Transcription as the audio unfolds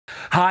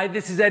Hi,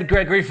 this is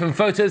Gregory from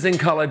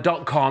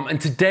photosincolor.com, and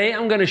today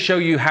I'm going to show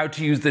you how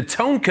to use the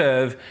tone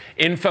curve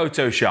in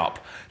Photoshop.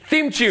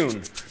 Theme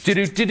tune.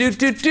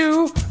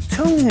 Do-do-do-do-do-do.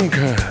 Tone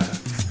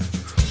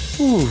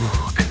curve. Ooh,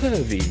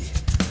 curvy.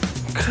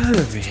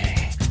 Curvy.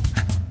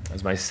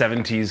 That's my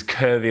 70s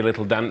curvy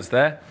little dance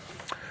there.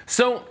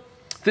 So,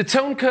 the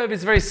tone curve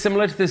is very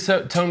similar to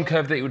the tone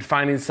curve that you would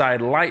find inside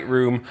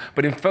Lightroom,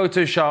 but in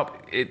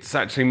Photoshop, it's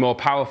actually more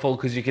powerful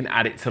because you can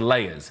add it to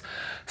layers.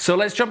 So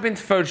let's jump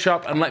into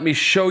Photoshop and let me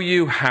show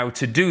you how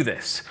to do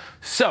this.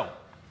 So,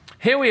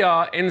 here we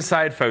are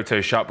inside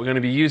Photoshop. We're going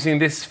to be using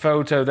this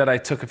photo that I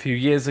took a few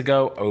years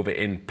ago over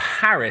in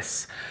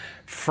Paris,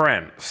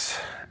 France.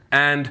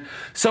 And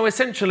so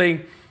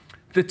essentially,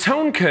 the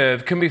tone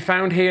curve can be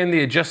found here in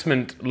the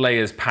adjustment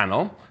layers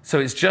panel. So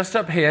it's just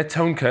up here,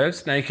 tone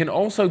curves. Now you can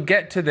also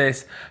get to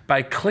this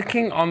by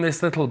clicking on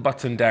this little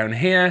button down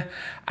here,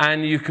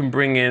 and you can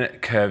bring in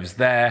curves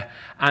there.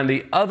 And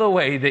the other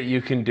way that you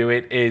can do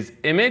it is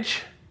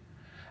image,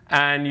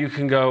 and you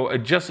can go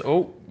adjust,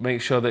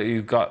 make sure that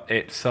you've got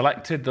it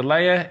selected, the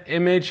layer,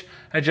 image,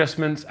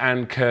 adjustments,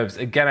 and curves.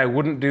 Again, I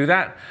wouldn't do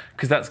that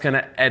because that's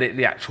gonna edit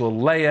the actual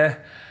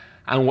layer.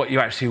 And what you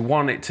actually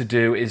want it to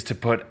do is to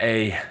put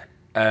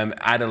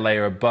add a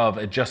layer above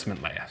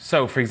adjustment layer.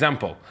 So for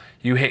example,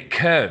 you hit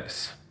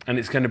curves and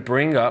it's going to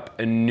bring up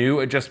a new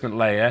adjustment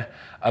layer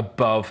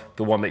above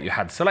the one that you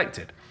had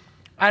selected.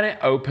 And it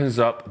opens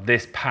up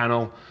this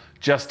panel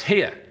just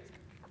here.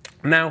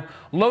 Now,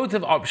 loads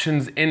of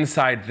options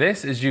inside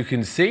this, as you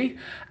can see,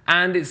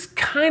 and it's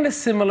kind of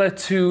similar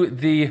to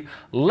the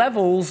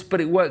levels,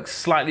 but it works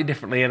slightly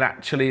differently and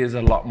actually is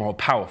a lot more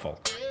powerful.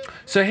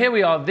 So here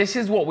we are, this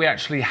is what we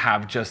actually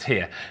have just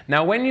here.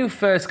 Now when you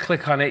first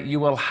click on it, you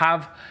will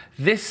have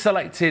this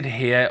selected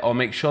here, or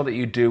make sure that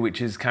you do,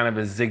 which is kind of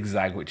a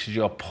zigzag, which is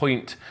your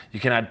point. You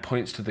can add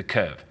points to the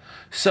curve.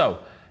 So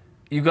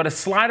you've got a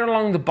slider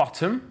along the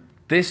bottom.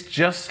 This,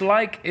 just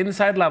like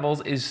inside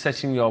levels, is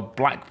setting your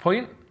black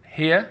point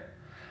here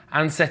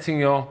and setting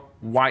your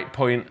white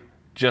point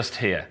just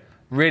here.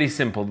 Really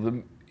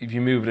simple. If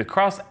you move it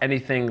across,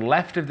 anything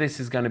left of this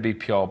is going to be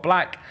pure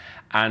black,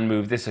 and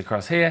move this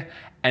across here,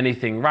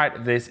 anything right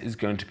of this is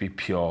going to be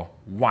pure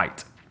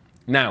white.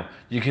 Now,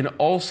 you can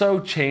also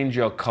change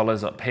your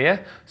colors up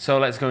here. So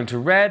let's go into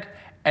red.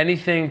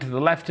 Anything to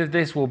the left of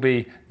this will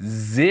be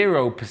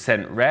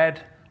 0%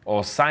 red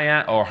or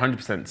cyan or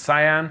 100%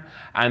 cyan.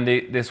 And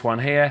this one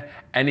here,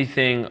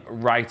 anything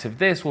right of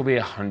this will be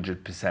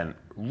 100%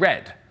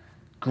 red.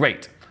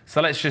 Great.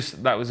 So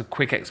that was a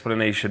quick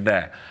explanation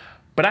there.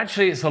 But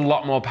actually it's a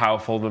lot more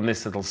powerful than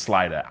this little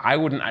slider. I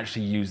wouldn't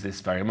actually use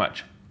this very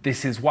much.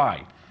 This is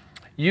why.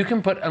 You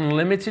can put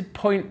unlimited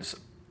points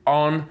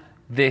on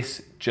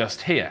this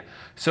just here.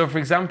 So for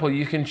example,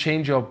 you can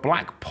change your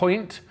black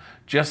point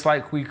just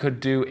like we could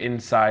do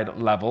inside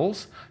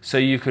levels. So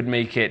you could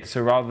make it,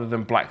 so rather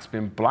than blacks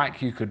being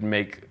black, you could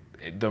make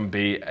them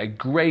be a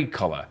gray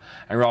color.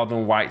 And rather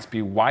than whites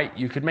be white,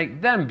 you could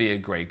make them be a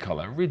gray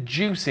color,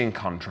 reducing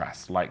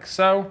contrast like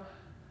so,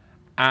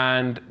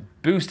 and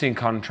boosting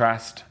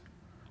contrast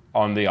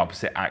on the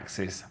opposite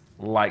axis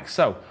like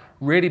so.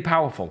 Really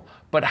powerful.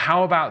 But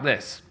how about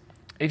this?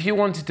 If you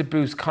wanted to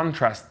boost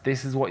contrast,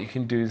 this is what you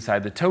can do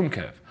inside the tone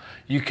curve.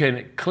 You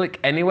can click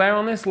anywhere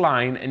on this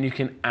line and you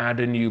can add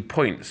a new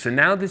point. So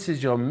now this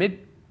is your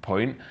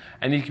midpoint,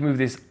 and you can move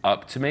this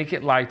up to make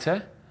it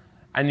lighter,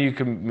 and you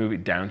can move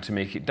it down to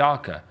make it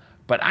darker.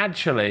 But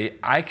actually,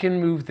 I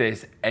can move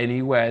this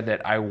anywhere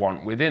that I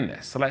want within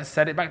this. So let's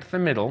set it back to the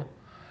middle,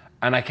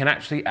 and I can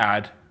actually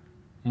add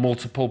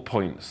multiple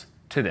points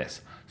to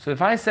this. So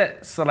if I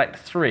select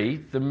 3,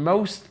 the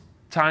most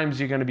times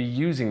you're going to be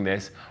using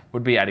this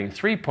would be adding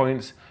 3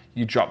 points.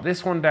 You drop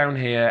this one down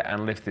here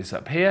and lift this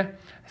up here.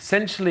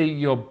 Essentially,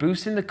 you're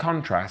boosting the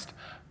contrast,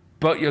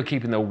 but you're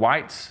keeping the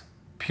whites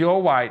pure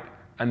white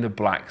and the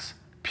blacks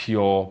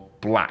pure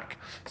black.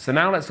 So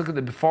now let's look at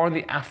the before and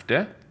the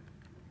after.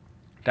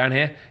 Down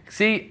here,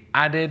 see,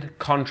 added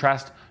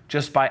contrast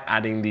just by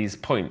adding these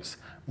points.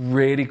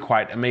 Really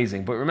quite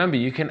amazing. But remember,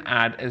 you can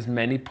add as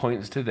many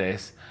points to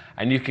this,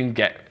 and you can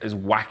get as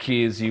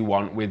wacky as you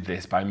want with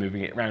this by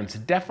moving it around. So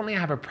definitely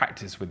have a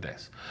practice with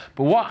this.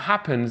 But what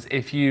happens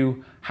if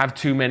you have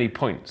too many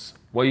points?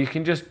 Well, you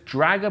can just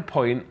drag a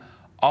point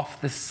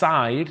off the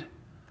side,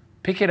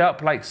 pick it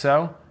up like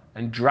so,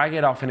 and drag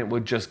it off, and it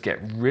will just get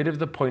rid of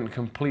the point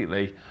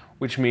completely,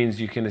 which means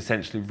you can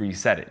essentially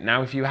reset it.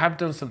 Now, if you have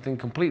done something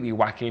completely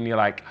wacky and you're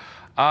like,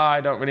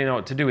 I don't really know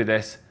what to do with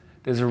this,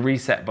 there's a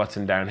reset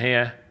button down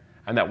here,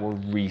 and that will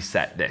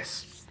reset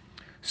this.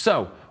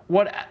 So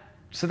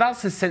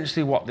that's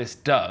essentially what this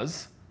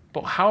does,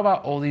 but how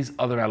about all these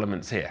other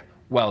elements here?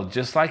 Well,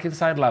 just like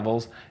inside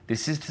levels,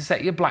 this is to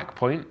set your black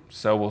point,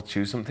 so we'll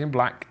choose something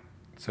black.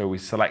 So we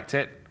select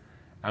it,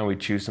 and we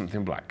choose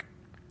something black.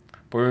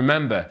 But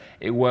remember,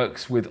 it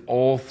works with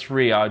all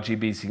 3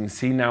 RGBs. So you can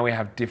see now we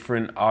have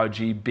different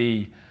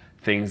RGB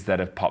things that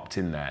have popped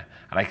in there.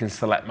 And I can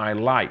select my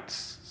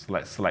lights. So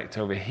let's select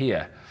over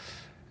here.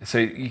 So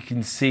you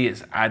can see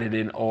it's added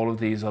in all of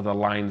these other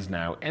lines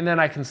now. And then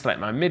I can select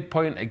my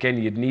midpoint.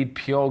 Again, you'd need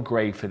pure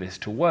gray for this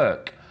to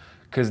work,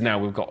 because now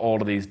we've got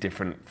all of these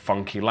different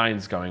funky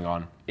lines going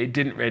on. It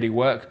didn't really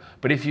work,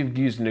 but if you've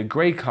used a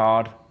gray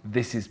card,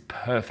 this is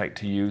perfect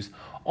to use.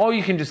 Or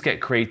you can just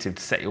get creative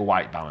to set your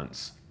white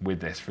balance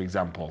with this, for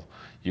example.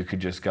 You could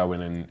just go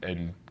in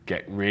and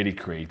get really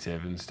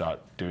creative and start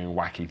doing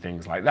wacky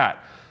things like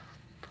that.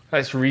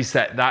 Let's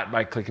reset that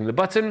by clicking the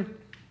button.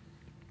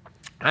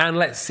 And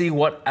let's see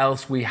what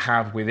else we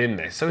have within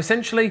this. So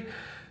essentially,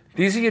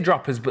 these are your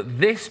droppers, but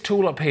this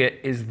tool up here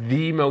is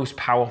the most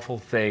powerful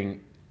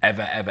thing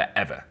ever, ever,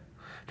 ever.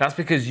 That's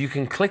because you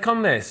can click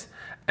on this,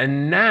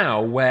 and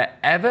now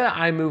wherever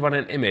I move on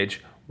an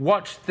image,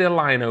 watch the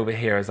line over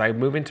here. As I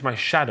move into my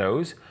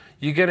shadows,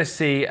 you're gonna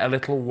see a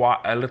little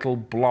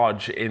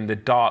blodge in the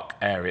dark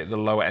area at the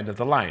lower end of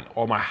the line.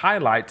 Or my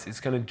highlights is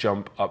gonna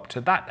jump up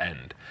to that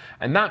end.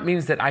 And that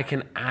means that I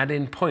can add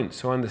in points.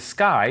 So on the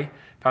sky,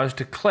 if I was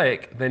to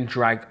click, then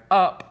drag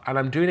up, and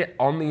I'm doing it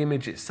on the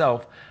image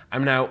itself,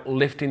 I'm now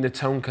lifting the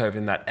tone curve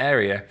in that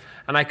area,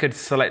 and I could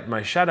select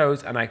my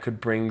shadows and I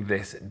could bring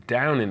this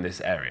down in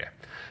this area.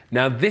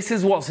 Now this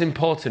is what's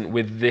important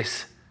with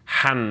this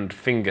hand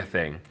finger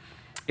thing.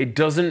 It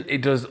does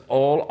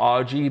all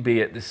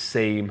RGB at the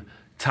same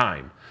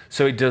time.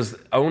 So it does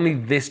only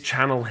this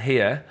channel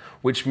here,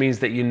 which means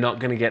that you're not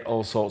gonna get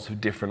all sorts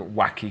of different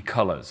wacky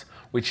colors,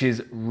 which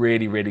is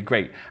really, really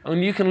great.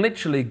 And you can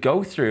literally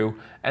go through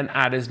and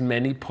add as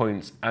many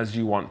points as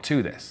you want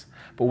to this.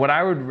 But what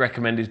I would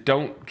recommend is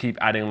don't keep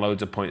adding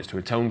loads of points to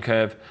a tone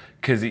curve,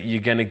 because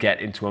you're gonna get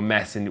into a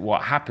mess. And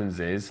what happens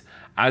is,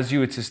 as you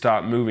were to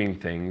start moving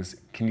things,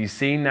 can you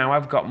see now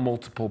I've got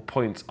multiple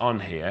points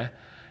on here?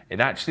 It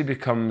actually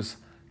becomes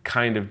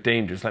kind of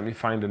dangerous. Let me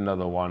find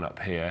another one up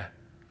here.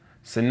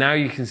 So now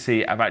you can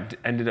see I've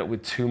ended up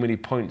with too many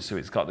points, so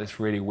it's got this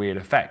really weird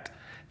effect.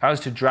 If I was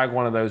to drag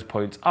one of those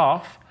points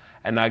off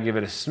and now give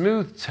it a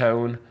smooth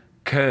tone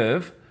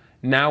curve,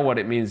 now what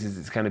it means is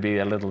it's going to be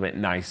a little bit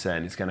nicer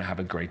and it's going to have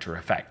a greater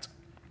effect.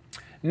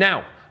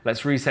 Now,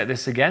 let's reset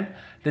this again.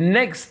 The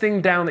next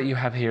thing down that you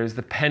have here is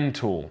the pen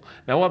tool.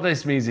 Now what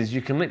this means is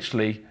you can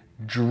literally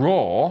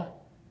draw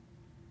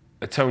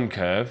a tone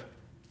curve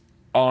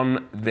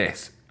on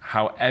this,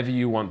 however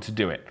you want to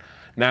do it.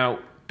 Now,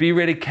 be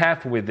really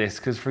careful with this,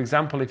 because for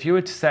example, if you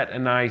were to set a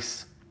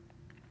nice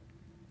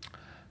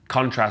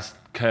contrast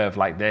curve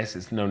like this,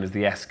 it's known as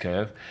the S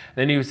curve,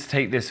 then you were to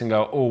take this and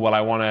go, oh, well,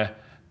 I want to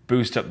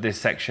boost up this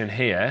section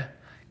here.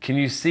 Can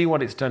you see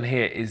what it's done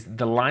here is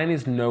the line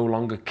is no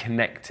longer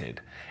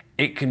connected.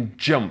 It can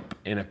jump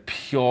in a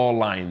pure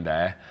line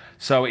there,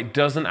 so it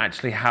doesn't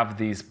actually have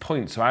these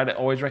points. So I'd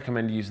always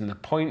recommend using the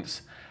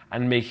points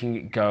and making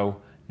it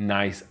go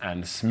nice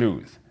and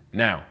smooth.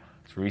 Now,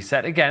 let's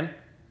reset again.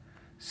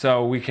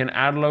 So we can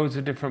add loads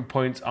of different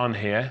points on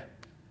here,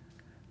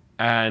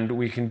 and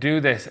we can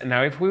do this.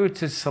 Now, if we were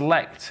to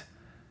select,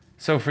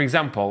 so for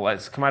example,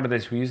 let's come out of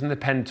this, we're using the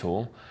pen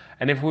tool,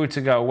 and if we were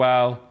to go,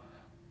 well,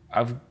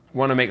 I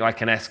want to make like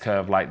an S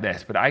curve like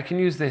this, but I can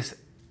use this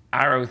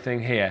arrow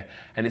thing here,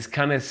 and it's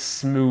kind of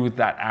smooth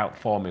that out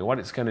for me. What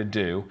it's going to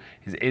do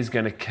is it is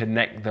going to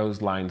connect those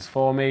lines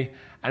for me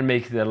and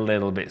make it a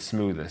little bit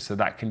smoother. So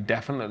that can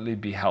definitely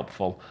be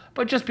helpful,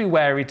 but just be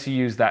wary to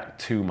use that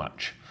too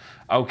much.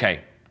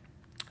 Okay,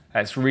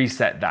 let's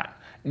reset that.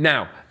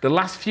 Now, the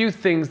last few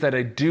things that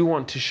I do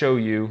want to show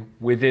you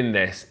within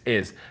this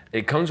is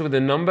it comes with a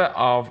number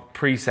of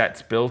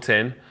presets built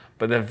in,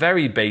 but they're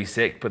very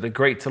basic, but they're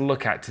great to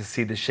look at to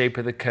see the shape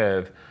of the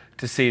curve,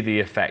 to see the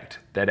effect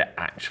that it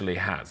actually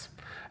has.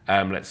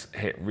 Let's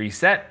hit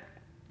reset.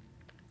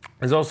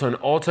 There's also an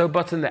auto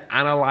button that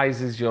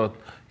analyzes your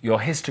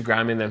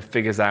histogram and then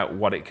figures out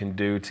what it can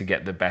do to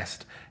get the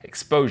best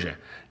exposure.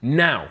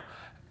 Now,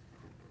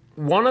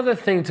 one other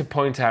thing to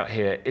point out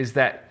here is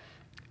that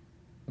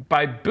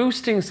by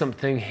boosting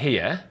something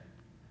here,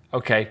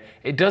 okay,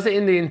 it does it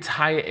in the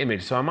entire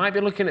image. So I might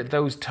be looking at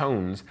those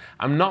tones.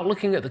 I'm not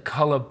looking at the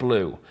color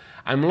blue.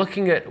 I'm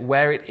looking at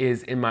where it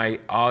is in my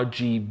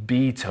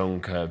RGB tone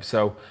curve.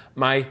 So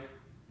my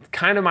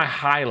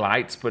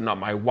highlights, but not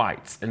my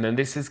whites. And then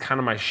this is kind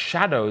of my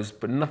shadows,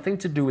 but nothing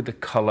to do with the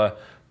color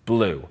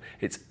blue.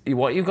 It's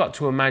what you've got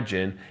to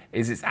imagine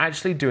is it's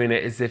actually doing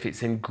it as if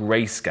it's in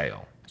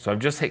grayscale. So I've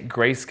just hit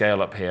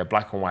grayscale up here,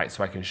 black and white,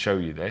 so I can show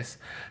you this.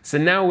 So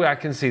now I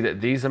can see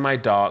that these are my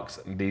darks,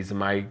 and these are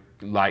my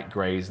light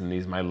grays, and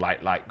these are my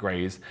light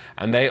grays,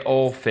 and they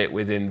all fit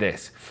within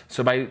this.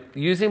 So by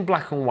using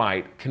black and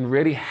white can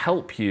really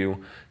help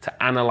you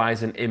to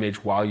analyze an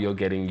image while you're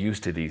getting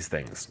used to these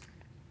things.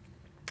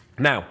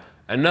 Now,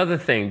 another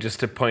thing just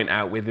to point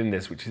out within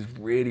this, which is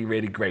really,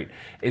 really great,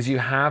 is you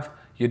have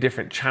your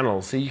different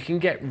channels, so you can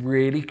get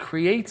really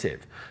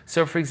creative.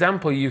 So for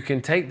example, you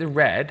can take the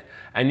red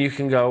and you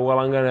can go, well,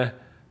 I'm going to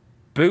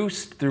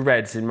boost the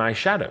reds in my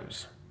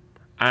shadows,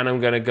 and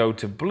I'm going to go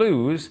to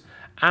blues,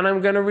 and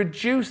I'm going to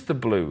reduce the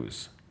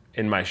blues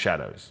in my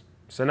shadows.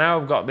 So now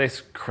I've got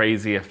this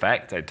crazy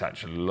effect. It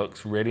actually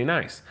looks really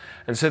nice.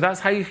 And so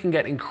that's how you can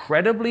get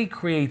incredibly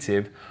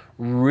creative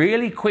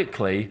really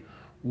quickly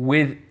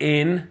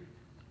within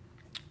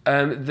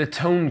the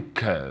tone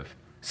curve.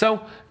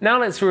 So now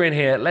we're in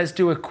here, let's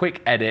do a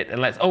quick edit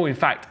and in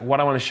fact, what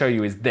I want to show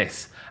you is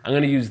this. I'm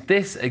going to use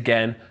this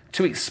again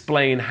to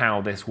explain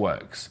how this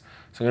works.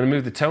 So I'm going to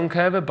move the tone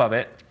curve above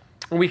it,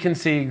 and we can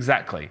see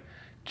exactly.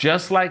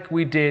 Just like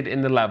we did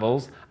in the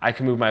levels, I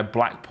can move my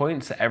black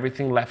point so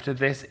everything left of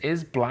this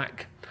is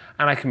black,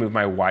 and I can move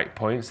my white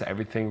point so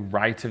everything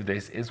right of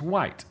this is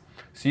white.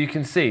 So you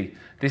can see,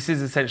 this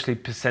is essentially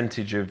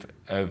percentage of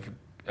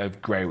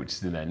gray, which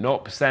is in there,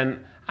 0%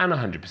 and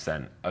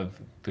 100%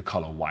 of the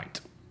color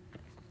white.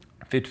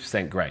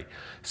 50% gray.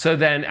 So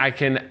then I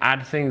can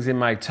add things in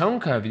my tone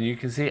curve, and you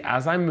can see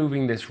as I'm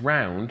moving this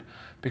round,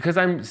 because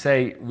I'm,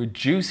 say,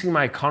 reducing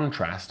my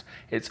contrast,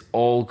 it's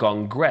all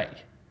gone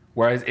gray.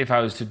 Whereas if I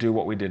was to do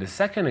what we did a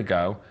second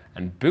ago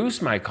and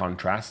boost my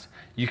contrast,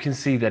 you can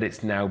see that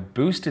it's now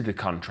boosted the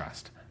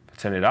contrast. If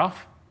I turn it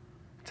off,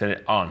 turn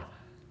it on,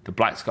 the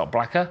blacks got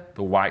blacker,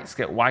 the whites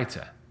get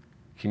whiter.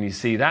 Can you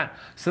see that?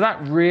 So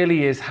that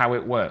really is how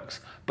it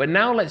works. But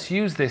now let's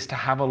use this to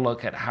have a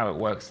look at how it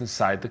works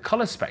inside the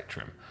color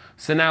spectrum.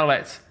 So now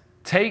let's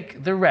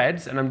take the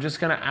reds, and I'm just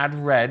going to add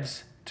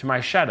reds to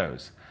my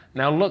shadows.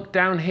 Now look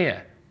down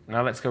here.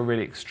 Now let's go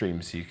really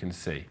extreme so you can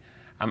see.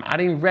 I'm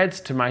adding reds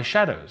to my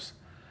shadows.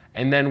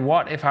 And then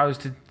what if I was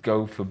to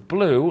go for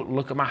blue?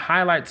 Look at my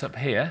highlights up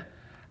here.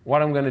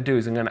 What I'm going to do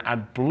is I'm going to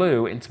add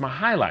blue into my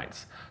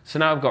highlights. So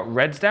now I've got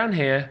reds down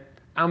here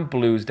and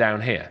blues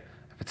down here.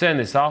 If I turn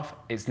this off,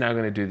 it's now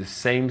going to do the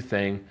same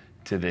thing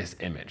to this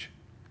image.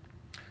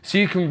 So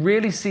you can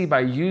really see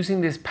by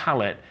using this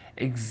palette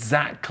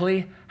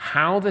exactly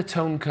how the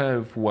tone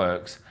curve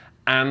works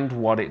and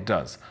what it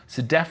does.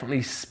 So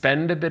definitely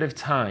spend a bit of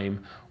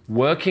time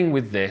working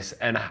with this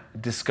and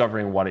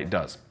discovering what it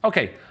does.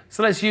 Okay,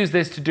 so let's use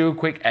this to do a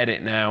quick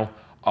edit now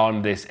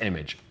on this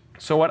image.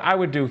 So what I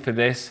would do for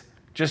this,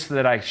 just so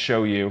that I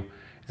show you,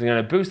 is I'm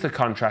going to boost the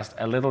contrast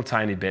a little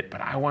tiny bit,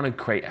 but I want to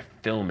create a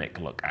filmic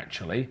look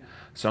actually.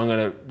 So I'm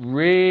going to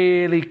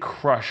really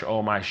crush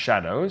all my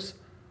shadows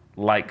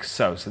like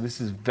so. So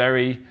this is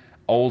very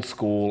old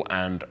school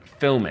and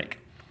filmic.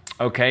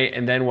 Okay,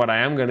 and then what I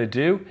am going to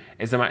do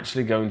is I'm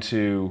actually going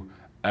to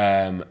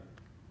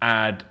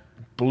add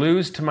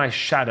blues to my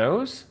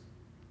shadows,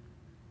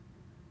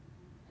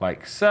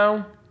 like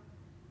so,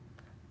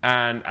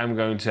 and I'm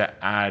going to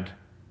add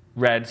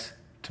reds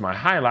to my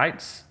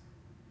highlights,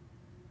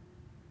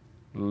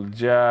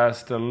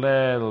 just a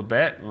little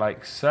bit,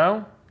 like so.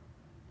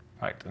 In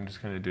fact, I'm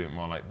just going to do it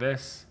more like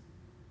this.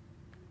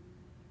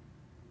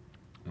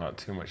 Not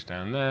too much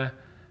down there,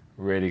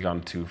 really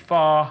gone too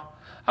far.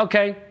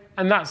 Okay,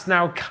 and that's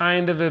now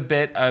kind of a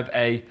bit of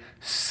a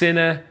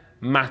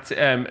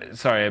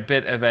a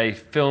bit of a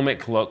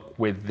filmic look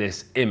with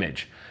this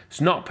image. It's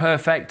not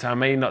perfect, I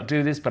may not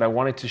do this, but I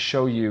wanted to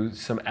show you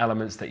some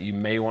elements that you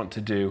may want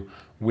to do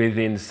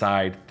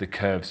inside the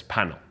curves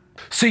panel.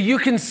 So you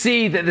can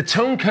see that the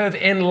tone curve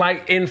in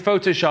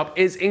Photoshop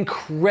is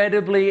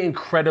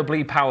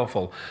incredibly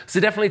powerful. So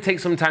definitely take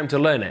some time to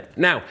learn it.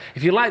 Now,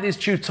 if you like this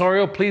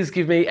tutorial, please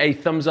give me a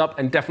thumbs up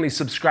and definitely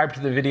subscribe to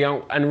the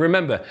video. And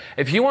remember,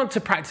 if you want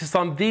to practice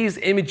on these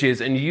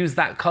images and use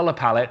that color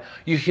palette,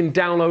 you can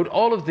download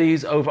all of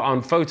these over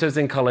on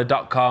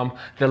photosincolor.com.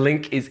 The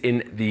link is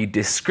in the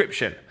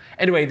description.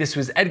 Anyway, this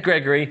was Ed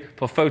Gregory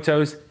for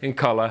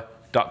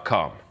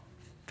photosincolor.com.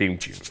 Theme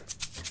tune.